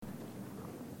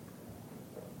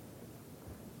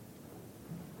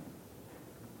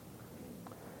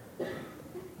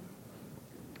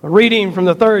A reading from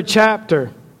the 3rd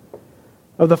chapter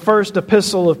of the first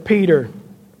epistle of Peter,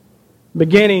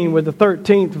 beginning with the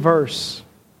 13th verse.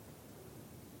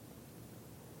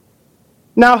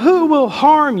 Now who will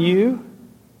harm you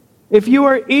if you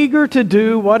are eager to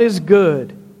do what is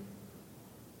good?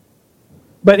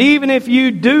 But even if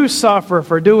you do suffer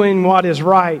for doing what is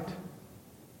right,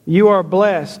 you are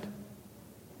blessed.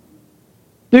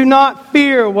 Do not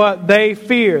fear what they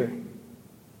fear,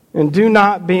 and do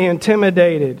not be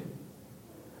intimidated.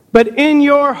 But in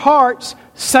your hearts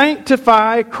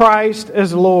sanctify Christ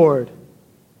as Lord.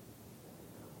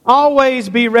 Always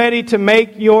be ready to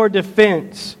make your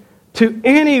defense to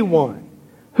anyone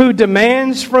who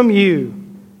demands from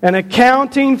you an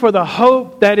accounting for the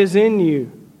hope that is in you.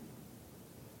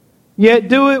 Yet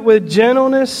do it with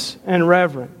gentleness and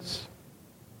reverence.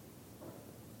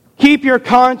 Keep your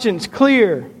conscience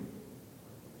clear,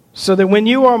 so that when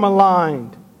you are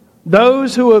maligned,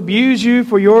 those who abuse you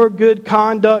for your good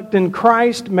conduct in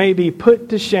Christ may be put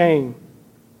to shame.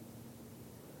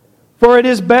 For it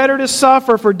is better to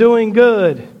suffer for doing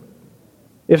good,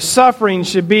 if suffering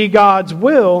should be God's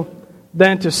will,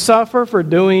 than to suffer for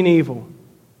doing evil.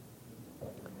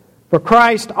 For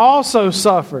Christ also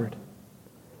suffered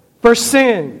for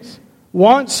sins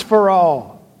once for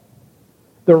all,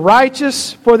 the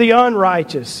righteous for the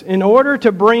unrighteous, in order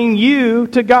to bring you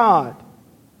to God.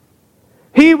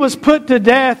 He was put to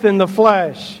death in the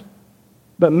flesh,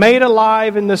 but made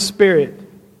alive in the Spirit,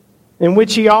 in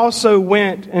which he also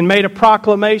went and made a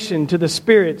proclamation to the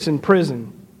spirits in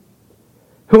prison,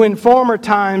 who in former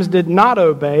times did not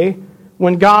obey,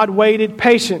 when God waited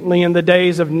patiently in the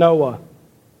days of Noah,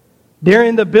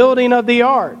 during the building of the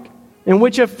ark, in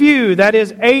which a few, that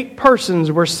is 8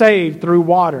 persons, were saved through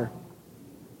water.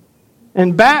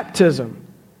 And baptism,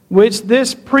 which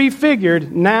this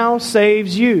prefigured, now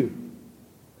saves you,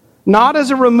 not as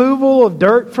a removal of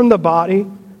dirt from the body,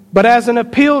 but as an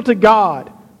appeal to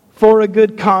God for a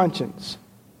good conscience,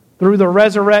 through the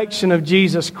resurrection of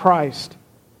Jesus Christ,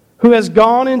 who has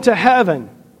gone into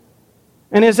heaven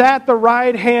and is at the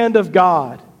right hand of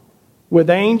God,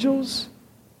 with angels,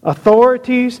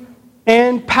 authorities,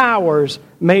 and powers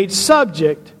made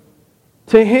subject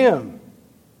to Him.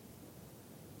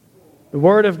 The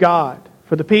Word of God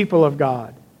for the people of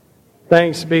God.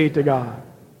 Thanks be to God.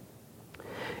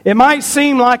 It might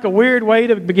seem like a weird way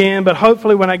to begin, but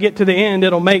hopefully when I get to the end,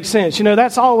 it'll make sense. You know,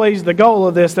 that's always the goal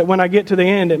of this, that when I get to the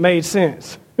end, it made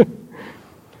sense.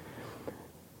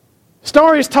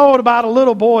 Stories told about a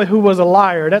little boy who was a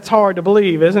liar. That's hard to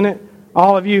believe, isn't it?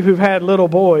 All of you who've had little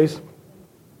boys.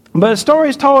 But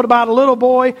stories told about a little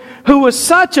boy who was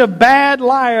such a bad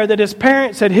liar that his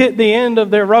parents had hit the end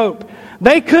of their rope.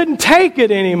 They couldn't take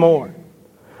it anymore.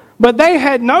 But they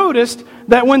had noticed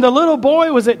that when the little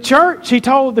boy was at church, he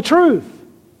told the truth.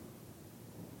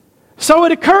 So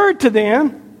it occurred to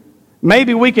them,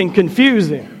 maybe we can confuse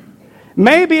him.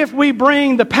 Maybe if we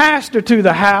bring the pastor to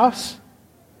the house,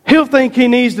 he'll think he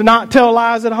needs to not tell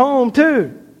lies at home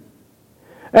too.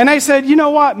 And they said, you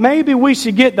know what, maybe we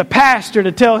should get the pastor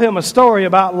to tell him a story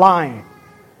about lying.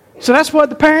 So that's what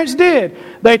the parents did.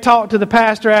 They talked to the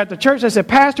pastor at the church. They said,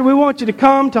 Pastor, we want you to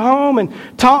come to home and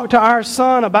talk to our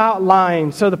son about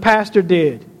lying. So the pastor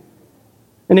did.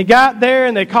 And he got there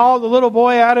and they called the little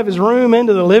boy out of his room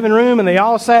into the living room, and they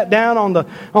all sat down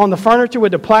on the furniture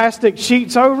with the plastic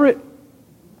sheets over it.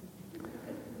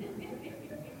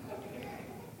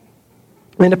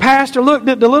 And the pastor looked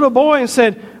at the little boy and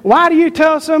said, why do you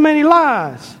tell so many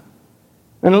lies?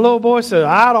 And the little boy said,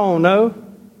 I don't know.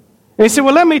 And he said,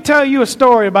 well, let me tell you a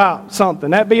story about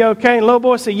something. That'd be okay? And the little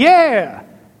boy said, yeah.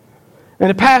 And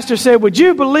the pastor said, would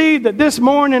you believe that this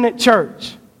morning at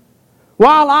church,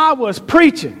 while I was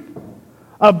preaching,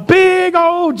 a big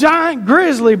old giant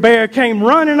grizzly bear came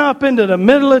running up into the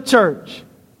middle of church.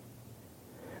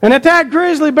 And that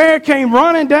grizzly bear came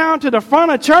running down to the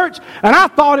front of church, and I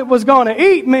thought it was going to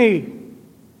eat me.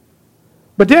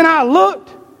 But then I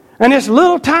looked, and this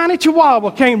little tiny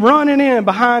chihuahua came running in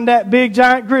behind that big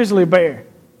giant grizzly bear.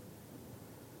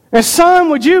 And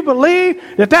son, would you believe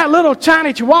that little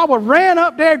tiny chihuahua ran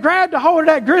up there, grabbed a hold of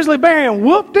that grizzly bear and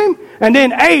whooped him, and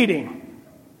then ate him?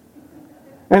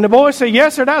 And the boy said,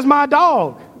 yes, sir, that's my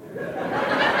dog.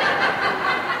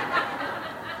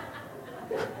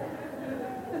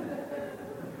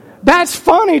 That's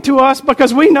funny to us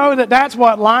because we know that that's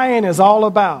what lying is all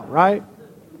about, right?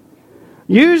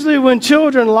 Usually when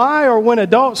children lie or when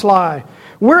adults lie,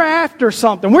 we're after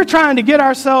something. We're trying to get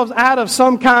ourselves out of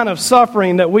some kind of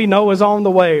suffering that we know is on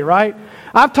the way, right?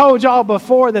 I've told y'all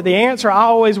before that the answer I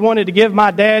always wanted to give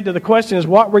my dad to the question is,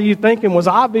 what were you thinking? Was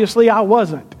obviously I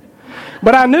wasn't.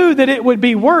 But I knew that it would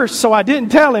be worse, so I didn't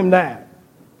tell him that.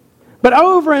 But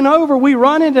over and over, we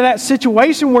run into that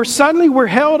situation where suddenly we're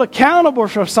held accountable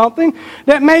for something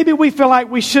that maybe we feel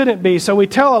like we shouldn't be. So we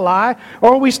tell a lie,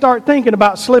 or we start thinking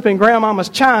about slipping Grandmama's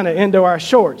china into our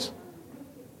shorts.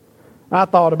 I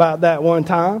thought about that one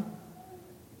time.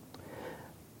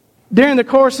 During the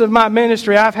course of my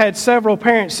ministry, I've had several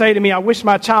parents say to me, I wish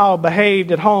my child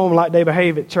behaved at home like they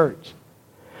behave at church.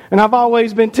 And I've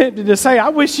always been tempted to say, I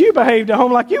wish you behaved at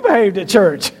home like you behaved at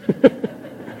church.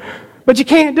 But you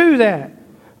can't do that.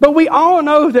 But we all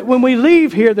know that when we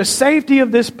leave here, the safety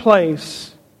of this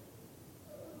place,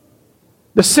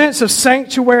 the sense of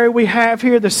sanctuary we have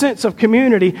here, the sense of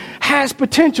community, has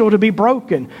potential to be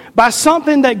broken by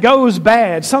something that goes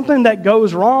bad, something that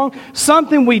goes wrong,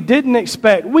 something we didn't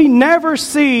expect. We never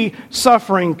see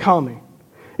suffering coming.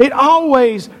 It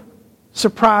always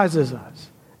surprises us.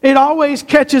 It always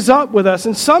catches up with us.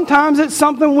 And sometimes it's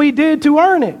something we did to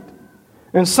earn it.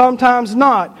 And sometimes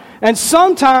not. And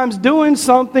sometimes doing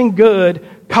something good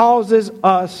causes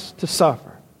us to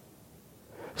suffer.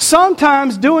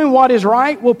 Sometimes doing what is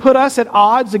right will put us at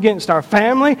odds against our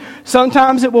family.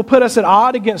 Sometimes it will put us at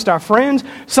odds against our friends.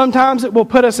 Sometimes it will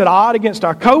put us at odds against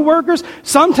our coworkers.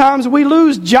 Sometimes we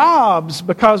lose jobs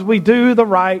because we do the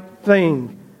right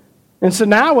thing. And so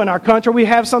now in our country we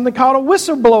have something called a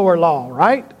whistleblower law,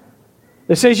 right?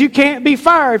 It says you can't be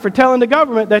fired for telling the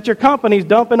government that your company's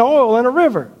dumping oil in a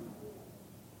river.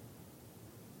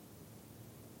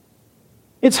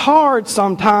 It's hard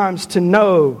sometimes to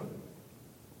know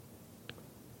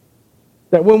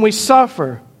that when we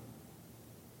suffer,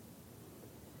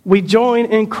 we join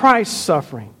in Christ's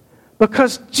suffering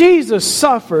because Jesus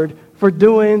suffered for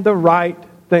doing the right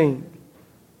thing.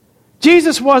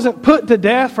 Jesus wasn't put to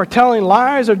death for telling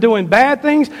lies or doing bad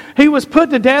things. He was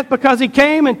put to death because He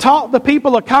came and taught the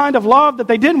people a kind of love that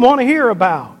they didn't want to hear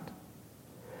about.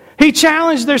 He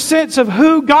challenged their sense of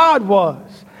who God was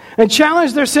and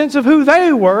challenged their sense of who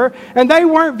they were, and they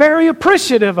weren't very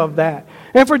appreciative of that.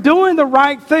 And for doing the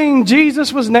right thing,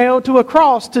 Jesus was nailed to a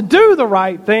cross to do the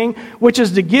right thing, which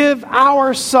is to give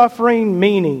our suffering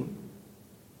meaning.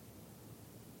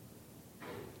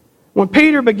 When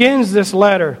Peter begins this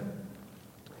letter,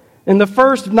 in the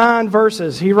first 9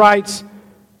 verses, he writes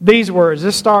these words.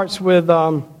 This starts with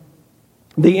the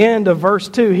end of verse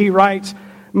 2. He writes,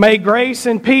 "May grace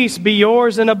and peace be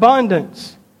yours in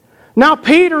abundance." Now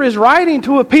Peter is writing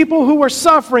to a people who are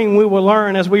suffering, we will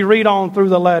learn as we read on through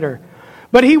the letter.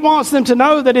 But he wants them to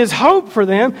know that his hope for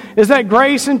them is that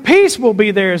grace and peace will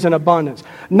be theirs in abundance.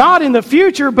 Not in the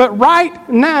future, but right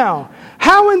now.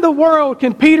 How in the world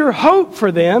can Peter hope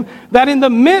for them that in the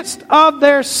midst of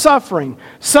their suffering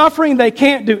they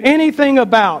can't do anything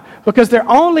about, because their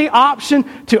only option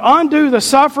to undo the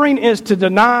suffering is to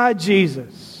deny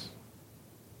Jesus?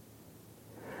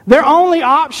 Their only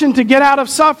option to get out of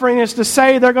suffering is to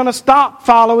say they're going to stop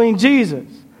following Jesus.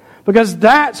 Because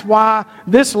that's why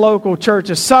this local church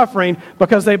is suffering,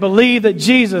 because they believe that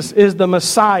Jesus is the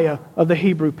Messiah of the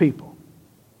Hebrew people.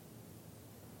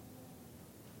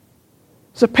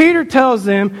 So Peter tells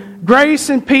them, grace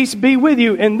and peace be with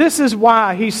you. And this is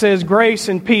why he says grace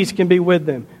and peace can be with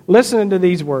them. Listen to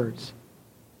these words.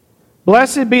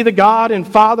 "Blessed be the God and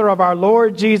Father of our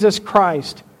Lord Jesus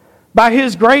Christ. By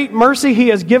His great mercy He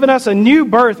has given us a new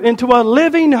birth into a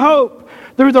living hope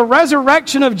through the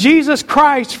resurrection of Jesus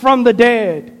Christ from the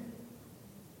dead,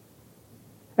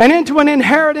 and into an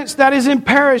inheritance that is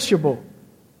imperishable,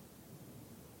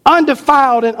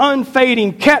 undefiled and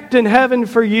unfading, kept in heaven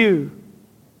for you,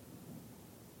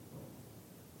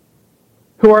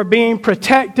 who are being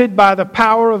protected by the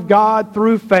power of God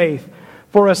through faith,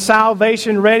 for a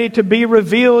salvation ready to be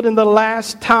revealed in the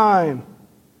last time.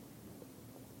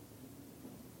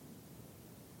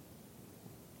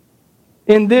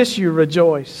 In this you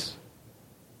rejoice,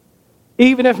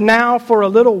 even if now for a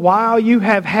little while you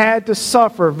have had to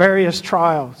suffer various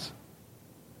trials,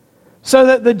 so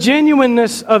that the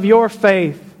genuineness of your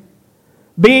faith,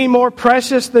 being more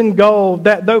precious than gold,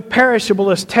 that though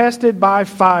perishable is tested by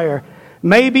fire,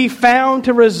 may be found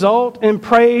to result in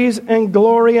praise and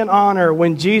glory and honor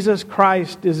when Jesus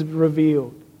Christ is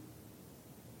revealed.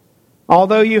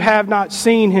 Although you have not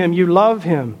seen Him, you love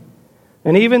Him.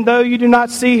 And even though you do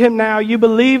not see Him now, you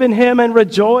believe in Him and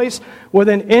rejoice with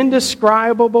an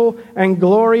indescribable and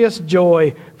glorious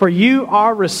joy, for you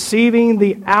are receiving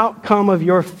the outcome of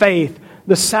your faith,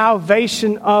 the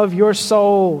salvation of your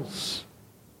souls.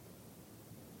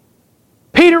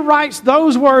 Peter writes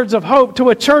those words of hope to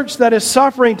a church that is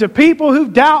suffering, to people who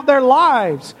doubt their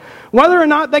lives, whether or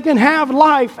not they can have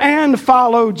life and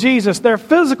follow Jesus, their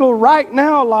physical right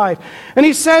now life. And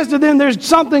he says to them, there's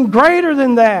something greater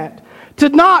than that. To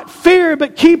not fear,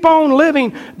 but keep on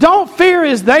living. Don't fear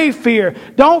as they fear.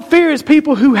 Don't fear as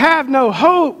people who have no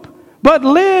hope. But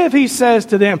live, he says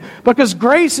to them, because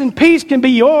grace and peace can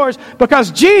be yours.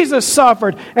 Because Jesus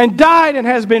suffered and died and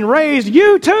has been raised,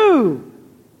 you too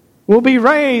will be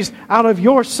raised out of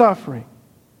your suffering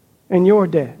and your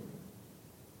death.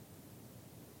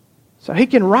 So he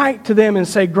can write to them and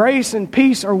say, grace and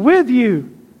peace are with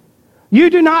you. You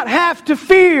do not have to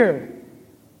fear.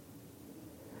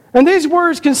 And these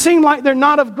words can seem like they're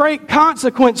not of great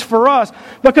consequence for us,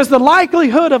 because the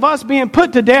likelihood of us being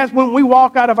put to death when we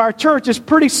walk out of our church is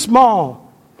pretty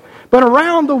small. But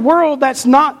around the world, that's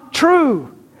not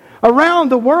true. Around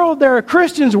the world, there are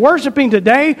Christians worshiping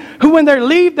today who, when they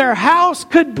leave their house,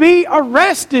 could be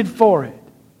arrested for it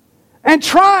and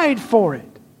tried for it.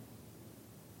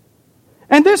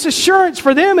 And this assurance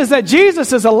for them is that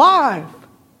Jesus is alive.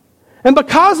 And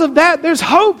because of that, there's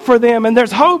hope for them and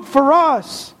there's hope for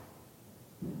us.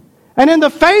 And in the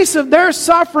face of their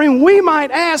suffering, we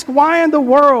might ask, why in the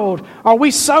world are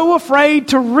we so afraid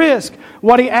to risk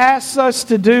what he asks us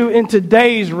to do in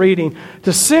today's reading?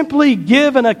 To simply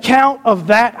give an account of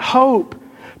that hope.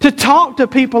 To talk to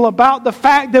people about the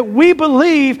fact that we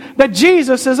believe that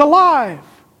Jesus is alive.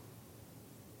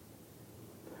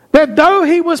 That though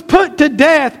he was put to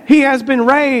death, he has been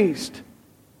raised.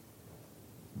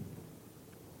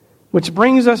 Which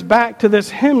brings us back to this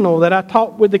hymnal that I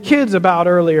talked with the kids about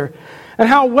earlier. And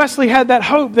how Wesley had that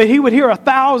hope that he would hear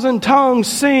 1,000 tongues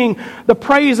sing the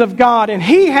praise of God. And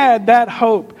he had that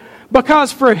hope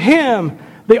because for him,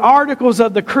 the articles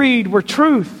of the creed were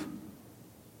truth.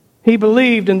 He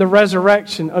believed in the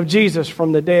resurrection of Jesus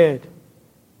from the dead.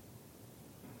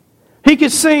 He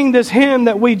could sing this hymn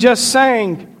that we just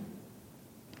sang.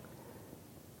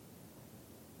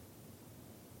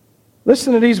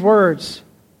 Listen to these words.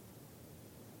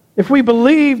 If we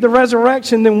believe the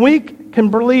resurrection, then we can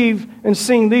believe and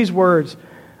sing these words.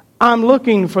 I'm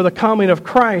looking for the coming of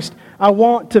Christ. I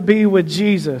want to be with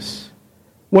Jesus.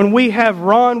 When we have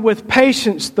run with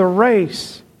patience the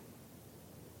race,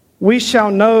 we shall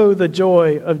know the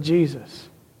joy of Jesus.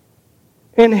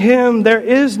 In him there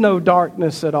is no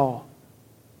darkness at all.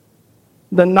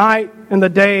 The night and the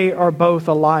day are both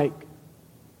alike.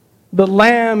 The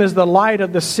Lamb is the light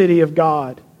of the city of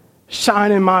God.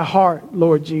 Shine in my heart,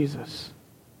 Lord Jesus.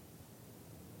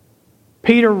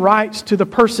 Peter writes to the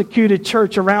persecuted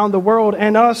church around the world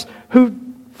and us who,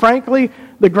 frankly,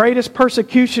 the greatest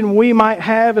persecution we might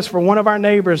have is for one of our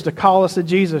neighbors to call us a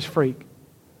Jesus freak.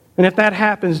 And if that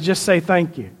happens, just say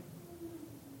thank you.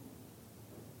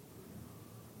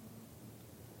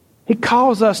 He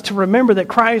calls us to remember that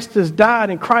Christ has died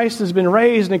and Christ has been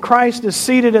raised and Christ is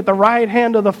seated at the right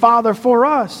hand of the Father for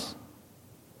us.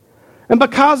 And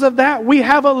because of that, we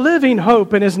have a living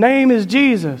hope, and his name is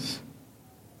Jesus.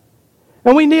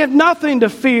 And we need nothing to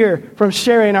fear from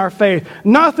sharing our faith.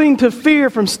 Nothing to fear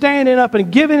from standing up and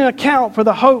giving an account for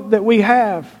the hope that we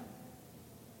have.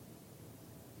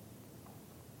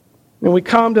 And we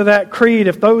come to that creed,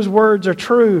 if those words are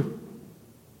true,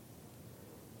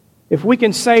 if we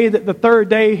can say that the third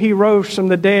day he rose from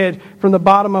the dead from the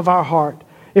bottom of our heart,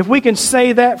 if we can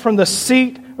say that from the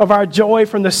seat of our joy,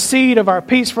 from the seat of our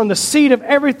peace, from the seat of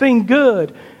everything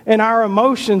good and our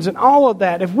emotions and all of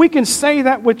that, if we can say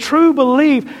that with true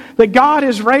belief that God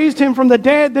has raised him from the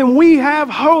dead, then we have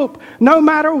hope no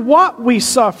matter what we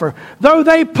suffer. Though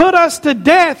they put us to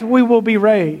death, we will be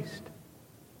raised.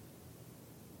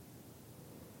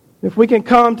 If we can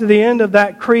come to the end of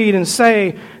that creed and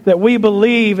say that we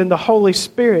believe in the Holy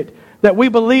Spirit, that we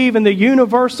believe in the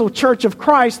universal church of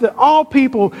Christ, that all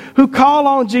people who call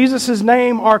on Jesus'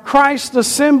 name are Christ's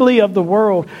assembly of the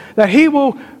world, that he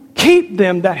will keep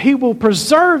them, that he will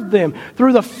preserve them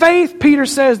through the faith, Peter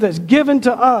says, that's given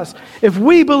to us. If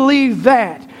we believe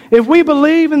that, if we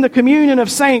believe in the communion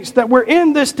of saints, that we're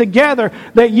in this together,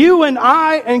 that you and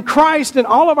I and Christ and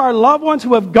all of our loved ones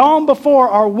who have gone before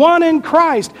are one in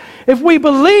Christ, if we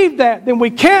believe that, then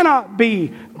we cannot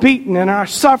be beaten, and our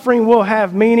suffering will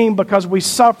have meaning because we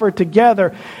suffer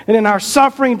together. And in our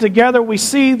suffering together, we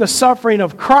see the suffering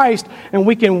of Christ, and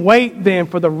we can wait then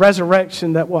for the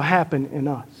resurrection that will happen in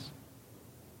us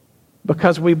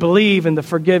because we believe in the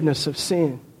forgiveness of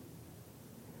sin.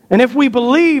 And if we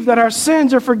believe that our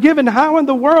sins are forgiven, how in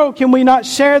the world can we not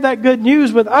share that good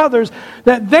news with others,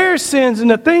 that their sins and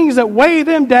the things that weigh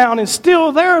them down and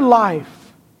steal their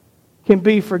life can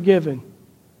be forgiven?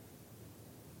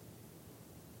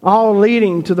 All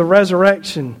leading to the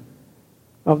resurrection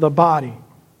of the body.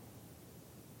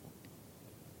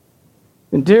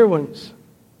 And dear ones,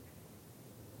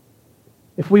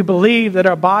 if we believe that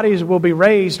our bodies will be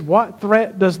raised, what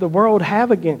threat does the world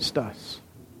have against us?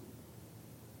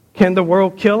 Can the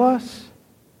world kill us?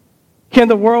 Can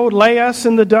the world lay us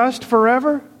in the dust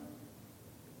forever?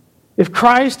 If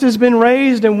Christ has been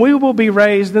raised and we will be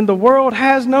raised, then the world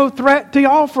has no threat to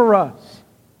offer us.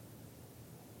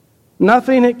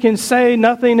 Nothing it can say,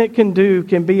 nothing it can do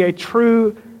can be a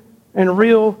true and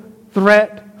real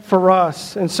threat for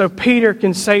us. And so Peter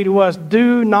can say to us,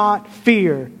 do not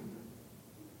fear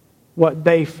what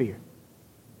they fear.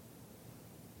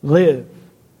 Live.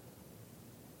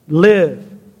 Live.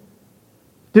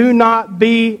 Do not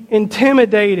be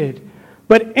intimidated,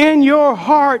 but in your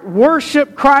heart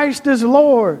worship Christ as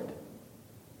Lord.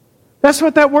 That's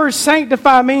what that word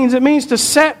sanctify means. It means to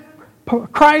set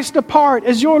Christ apart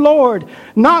as your Lord,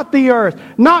 not the earth,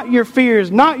 not your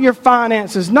fears, not your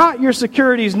finances, not your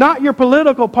securities, not your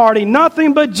political party,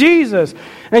 nothing but Jesus.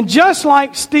 And just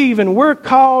like Stephen, we're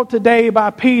called today by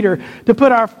Peter to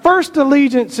put our first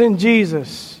allegiance in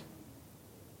Jesus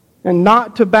and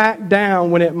not to back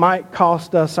down when it might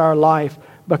cost us our life,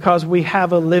 because we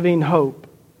have a living hope.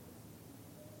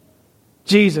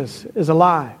 Jesus is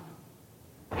alive.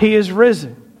 He is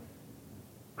risen.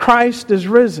 Christ is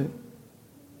risen.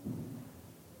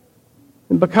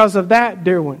 And because of that,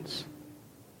 dear ones,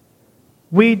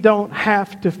 we don't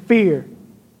have to fear,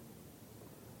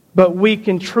 but we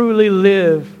can truly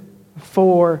live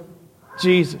for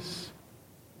Jesus.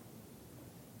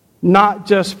 Not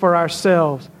just for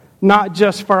ourselves, not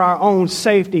just for our own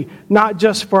safety, not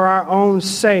just for our own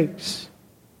sakes,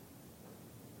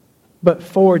 but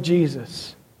for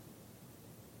Jesus.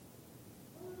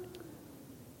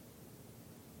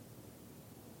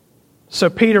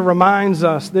 So Peter reminds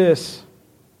us this,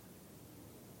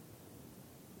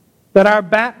 that our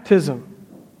baptism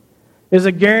is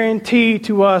a guarantee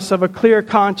to us of a clear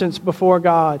conscience before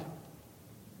God.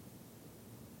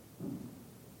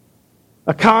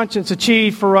 A conscience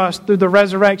achieved for us through the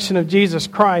resurrection of Jesus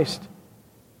Christ,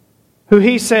 who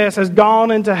he says has gone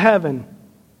into heaven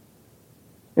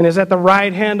and is at the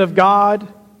right hand of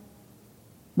God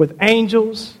with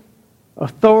angels,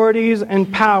 authorities,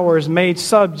 and powers made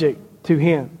subject to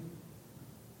him.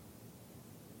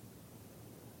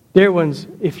 Dear ones,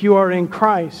 if you are in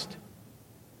Christ,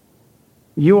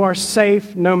 you are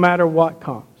safe no matter what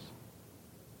comes.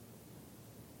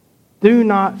 Do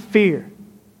not fear,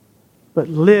 but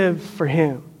live for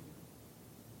him.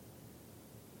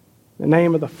 In the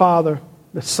name of the Father,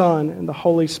 the Son, and the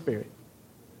Holy Spirit.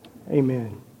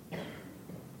 Amen.